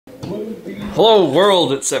Hello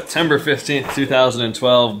world, it's September 15th,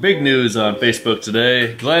 2012. Big news on Facebook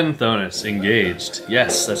today. Glen Thonis engaged.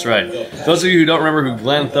 Yes, that's right. Those of you who don't remember who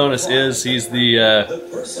Glen Thonis is, he's the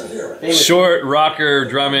short rocker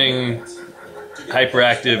drumming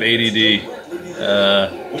hyperactive ADD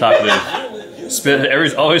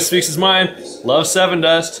talkative. Always speaks his mind. Loves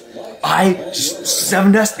Sevendust.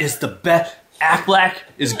 Sevendust is the best. Act Black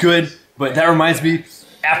is good, but that reminds me,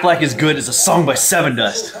 Act Black is Good is a song by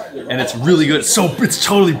Sevendust, and it's really good. It's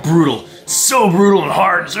totally brutal. So brutal and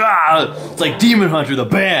hard. It's like Demon Hunter, the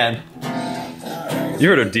band. You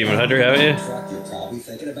heard of Demon Hunter, haven't you?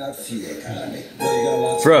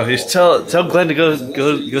 Bro, you should tell Glenn to go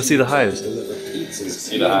see the Hives.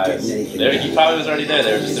 See the Hives. He probably was already there.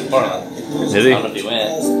 They were just in Portland. Did he? I don't know if he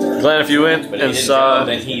went. Glenn, if you went But and if he saw,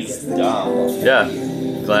 didn't go, then he's dumb. yeah,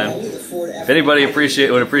 Glenn. If anybody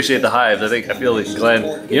would appreciate the Hives, I feel like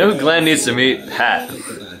Glenn. You know who Glenn needs to meet? Pat. I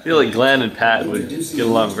feel like Glenn and Pat would get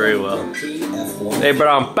along very well. Hey, bro,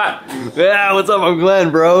 I'm Pat. Yeah, what's up? I'm Glenn,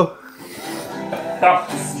 bro.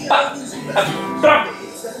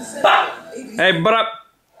 Hey, bro,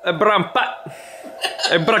 I'm Pat.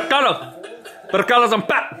 Hey, bro, Carlos, I'm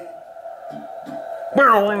Pat.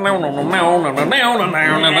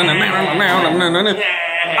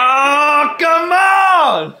 Oh, come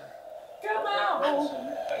on!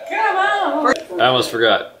 Come on! I almost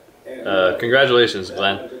forgot. Congratulations,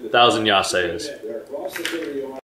 Glenn. 1,000 yasayas.